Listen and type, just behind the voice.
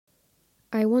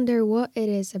I wonder what it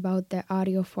is about the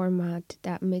audio format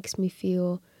that makes me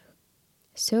feel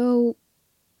so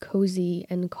cozy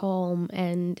and calm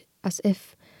and as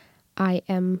if I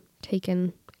am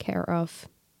taken care of.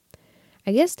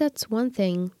 I guess that's one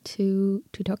thing to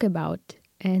talk about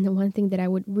and one thing that I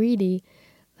would really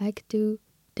like to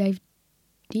dive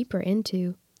deeper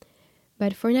into.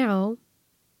 But for now,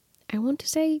 I want to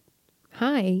say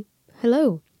hi.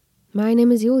 Hello. My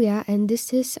name is Julia and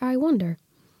this is I Wonder.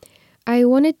 I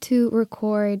wanted to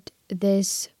record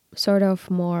this sort of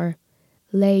more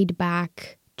laid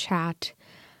back chat,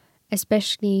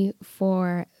 especially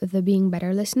for the Being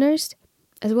Better listeners,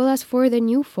 as well as for the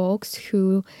new folks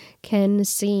who can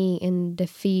see in the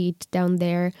feed down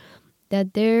there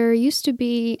that there used to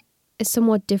be a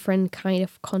somewhat different kind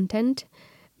of content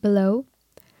below.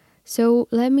 So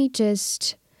let me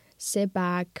just sit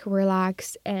back,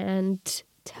 relax, and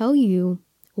tell you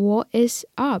what is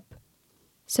up.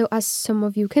 So, as some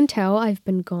of you can tell, I've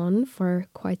been gone for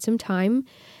quite some time.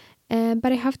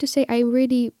 But I have to say, I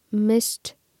really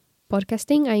missed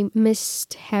podcasting. I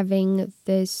missed having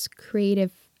this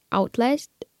creative outlet.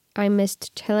 I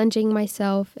missed challenging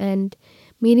myself and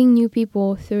meeting new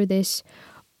people through this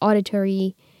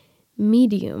auditory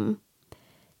medium.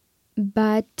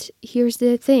 But here's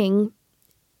the thing,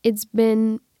 it's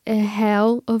been a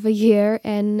hell of a year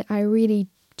and I really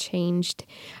changed.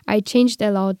 I changed a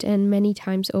lot and many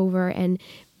times over, and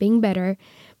Being Better,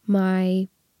 my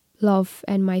love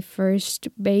and my first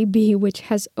baby, which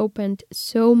has opened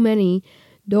so many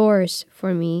doors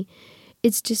for me,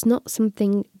 it's just not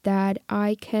something that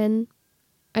I can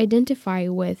identify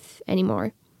with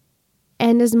anymore.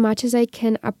 And as much as I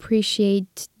can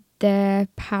appreciate the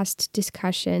past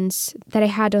discussions that I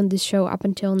had on this show up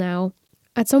until now,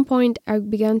 at some point I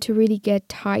began to really get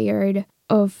tired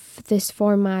of this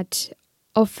format,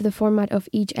 of the format of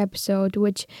each episode,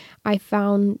 which I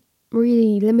found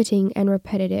really limiting and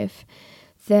repetitive.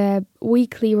 The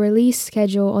weekly release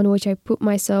schedule on which I put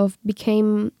myself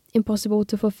became impossible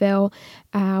to fulfill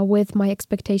with my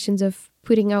expectations of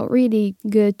putting out really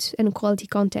good and quality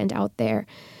content out there.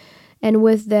 And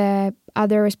with the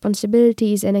other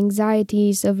responsibilities and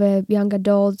anxieties of a young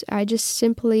adult, I just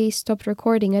simply stopped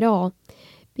recording at all.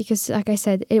 Because, like I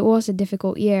said, it was a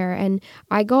difficult year and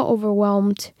I got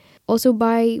overwhelmed also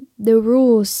by the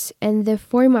rules and the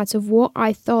formats of what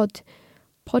I thought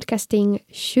podcasting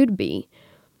should be.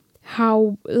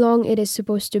 How long it is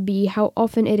supposed to be, how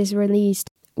often it is released,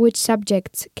 which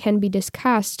subjects can be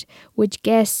discussed, which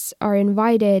guests are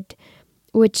invited,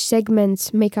 which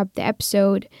segments make up the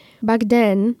episode. Back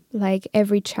then, like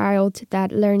every child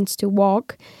that learns to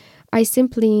walk, I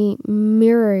simply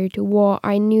mirrored what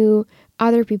I knew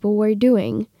other people were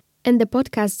doing. And the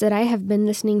podcasts that I have been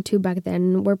listening to back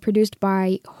then were produced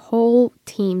by whole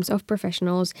teams of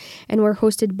professionals and were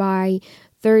hosted by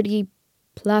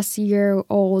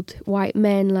 30-plus-year-old white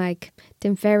men like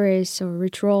Tim Ferriss or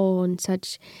Rich Roll and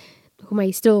such, whom I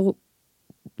still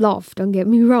love, don't get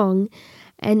me wrong.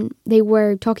 And they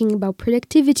were talking about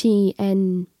productivity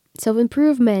and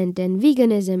self-improvement and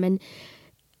veganism. And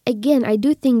again, I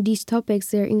do think these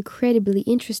topics are incredibly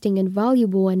interesting and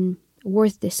valuable and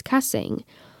worth discussing.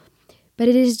 But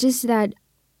it is just that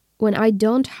when I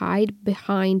don't hide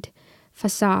behind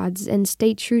facades and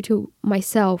stay true to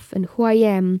myself and who I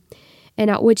am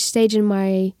and at which stage in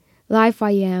my life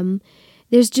I am,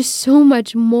 there's just so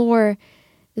much more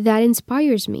that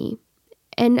inspires me.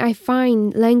 And I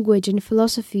find language and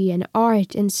philosophy and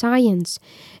art and science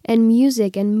and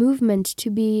music and movement to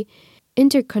be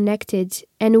interconnected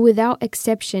and without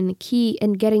exception key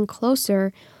in getting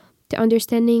closer to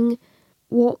understanding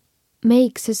what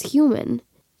makes us human.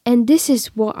 And this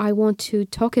is what I want to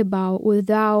talk about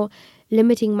without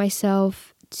limiting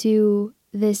myself to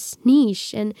this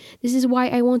niche. And this is why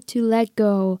I want to let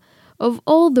go of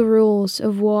all the rules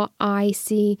of what I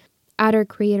see other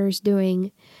creators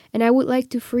doing. And I would like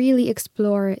to freely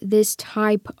explore this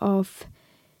type of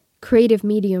creative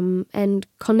medium and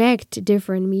connect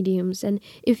different mediums. And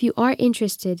if you are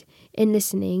interested in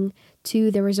listening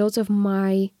to the results of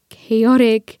my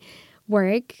chaotic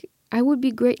work, I would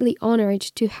be greatly honored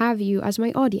to have you as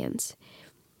my audience.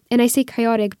 And I say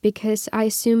chaotic because I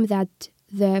assume that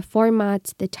the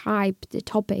format, the type, the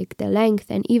topic, the length,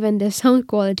 and even the sound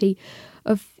quality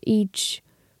of each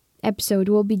episode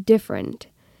will be different.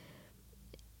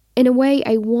 In a way,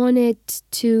 I want it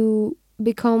to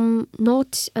become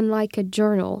not unlike a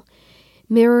journal,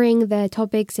 mirroring the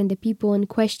topics and the people and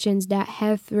questions that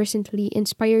have recently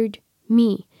inspired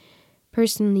me,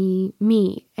 personally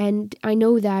me. And I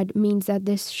know that means that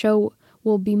this show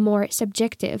will be more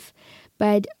subjective,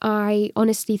 but I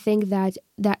honestly think that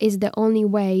that is the only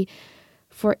way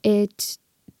for it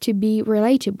to be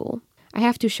relatable. I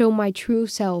have to show my true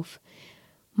self,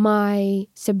 my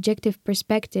subjective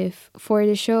perspective, for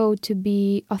the show to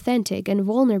be authentic and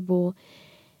vulnerable.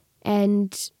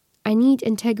 And I need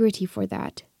integrity for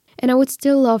that. And I would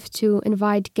still love to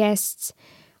invite guests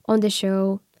on the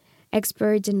show,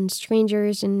 experts and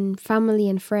strangers and family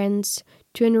and friends,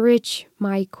 to enrich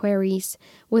my queries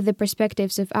with the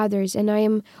perspectives of others. And I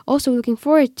am also looking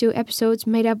forward to episodes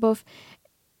made up of,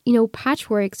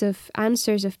 patchworks of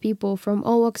answers of people from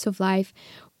all walks of life,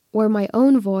 where my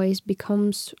own voice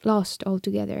becomes lost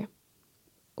altogether.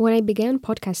 When I began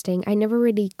podcasting, I never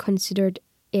really considered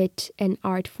it an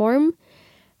art form.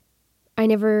 I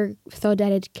never thought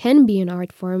that it can be an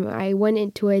art form. I went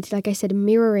into it, like I said,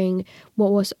 mirroring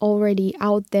what was already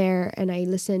out there, and I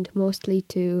listened mostly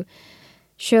to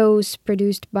shows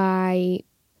produced by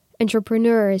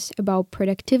entrepreneurs about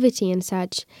productivity and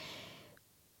such.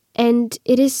 And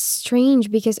it is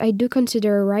strange because I do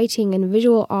consider writing and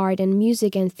visual art and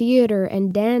music and theater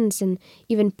and dance and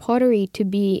even pottery to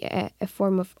be a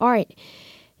form of art.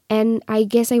 And I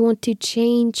guess I want to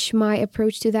change my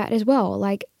approach to that as well.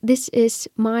 Like, this is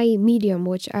my medium,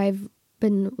 which I've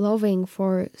been loving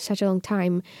for such a long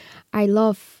time. I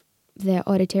love the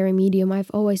auditory medium.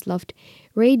 I've always loved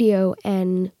radio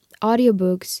and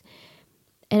audiobooks.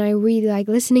 And I really like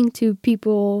listening to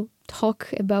people talk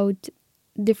about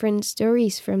different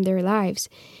stories from their lives.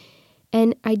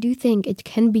 And I do think it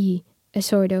can be a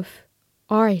sort of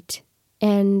art,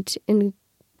 and in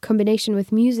combination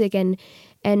with music and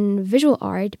visual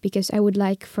art, because I would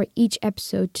like for each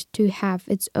episode to have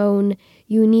its own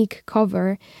unique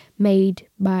cover made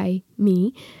by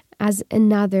me as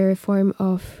another form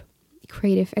of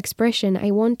creative expression.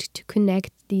 I want to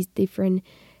connect these different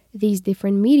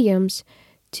mediums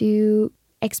to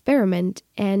experiment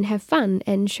and have fun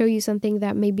and show you something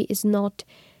that maybe is not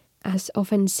as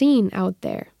often seen out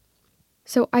there.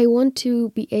 So I want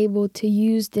to be able to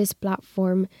use this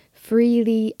platform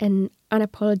freely and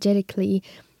unapologetically,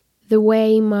 the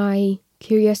way my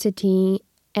curiosity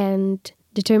and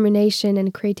determination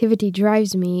and creativity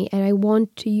drives me. And I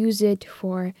want to use it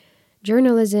for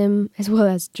journalism as well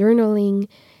as journaling,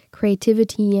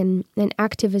 creativity and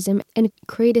activism, and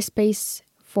create a space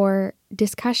for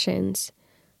discussions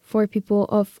for people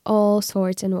of all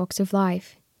sorts and walks of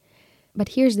life. But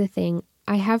here's the thing.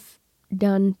 I have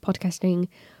done podcasting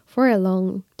for a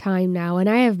long time now, and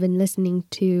I have been listening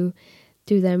to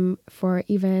them for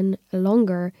even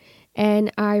longer.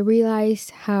 And I realize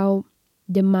how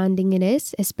demanding it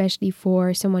is, especially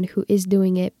for someone who is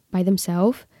doing it by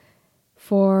themselves,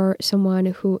 for someone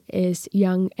who is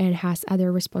young and has other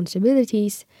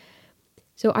responsibilities.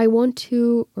 So I want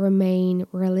to remain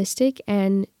realistic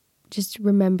and just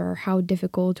remember how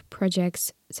difficult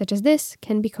projects such as this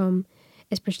can become,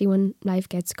 especially when life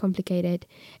gets complicated.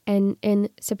 And in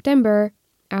September,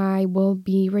 I will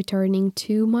be returning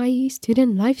to my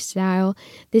student lifestyle,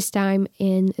 this time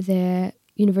in the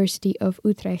University of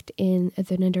Utrecht in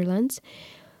the Netherlands.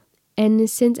 And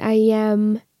since I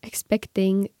am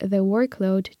expecting the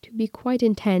workload to be quite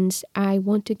intense, I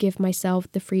want to give myself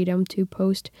the freedom to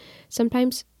post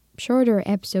sometimes shorter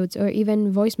episodes or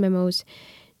even voice memos,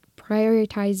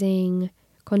 prioritizing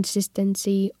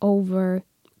consistency over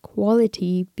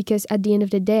quality, because at the end of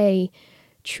the day,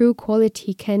 true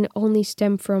quality can only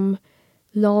stem from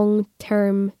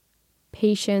long-term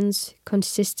patience,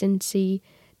 consistency,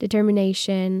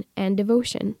 determination, and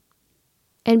devotion.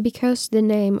 And because the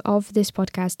name of this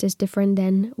podcast is different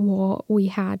than what we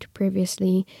had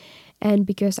previously, and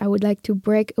because I would like to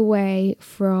break away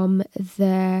from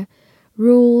the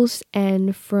rules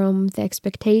and from the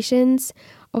expectations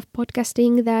of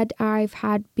podcasting that I've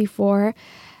had before,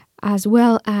 as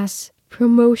well as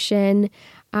promotion,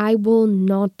 I will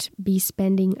not be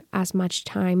spending as much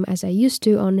time as I used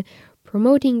to on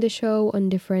promoting the show on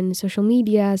different social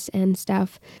medias and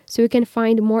stuff. So you can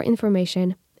find more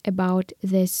information about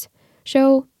this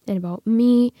show and about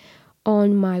me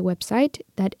on my website.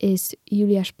 That is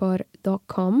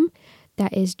juliaspor.com.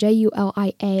 That is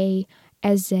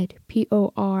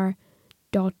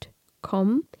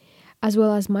JuliaSZPOR.com, as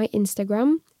well as my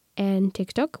Instagram and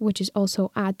TikTok, which is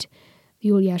also at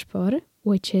Juliaspor,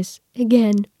 which is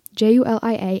again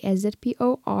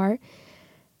JuliaSZPOR.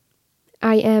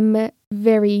 I am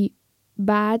very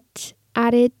bad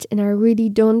at it, and I really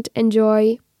don't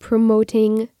enjoy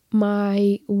promoting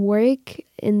my work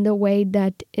in the way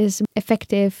that is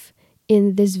effective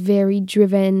in this very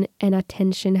driven and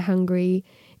attention-hungry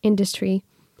industry.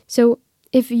 So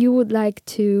if you would like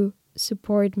to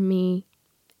support me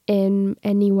in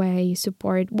any way,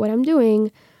 support what I'm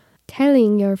doing,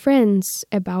 telling your friends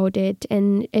about it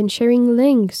and sharing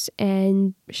links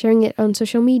and sharing it on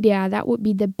social media. That would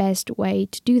be the best way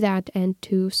to do that and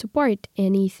to support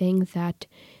anything that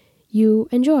you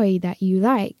enjoy, that you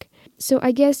like. So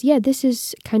I guess, yeah, this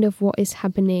is kind of what is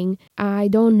happening. I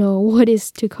don't know what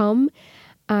is to come.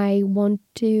 I want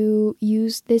to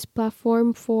use this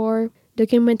platform for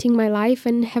documenting my life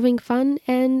and having fun,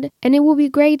 and it will be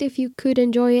great if you could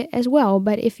enjoy it as well.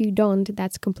 But if you don't,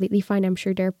 that's completely fine. I'm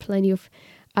sure there are plenty of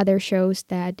other shows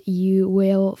that you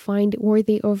will find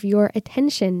worthy of your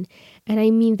attention. And I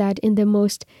mean that in the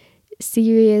most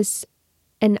serious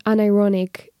and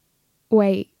unironic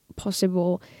way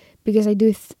possible, because I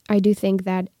do think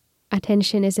that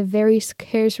attention is a very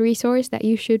scarce resource that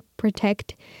you should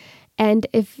protect. And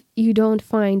if you don't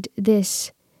find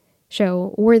this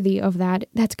show worthy of that,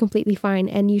 that's completely fine.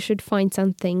 And you should find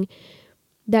something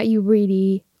that you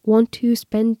really want to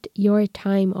spend your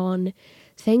time on.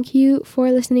 Thank you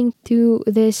for listening to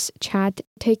this chat.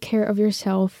 Take care of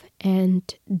yourself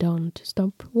and don't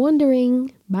stop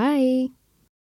wondering. Bye.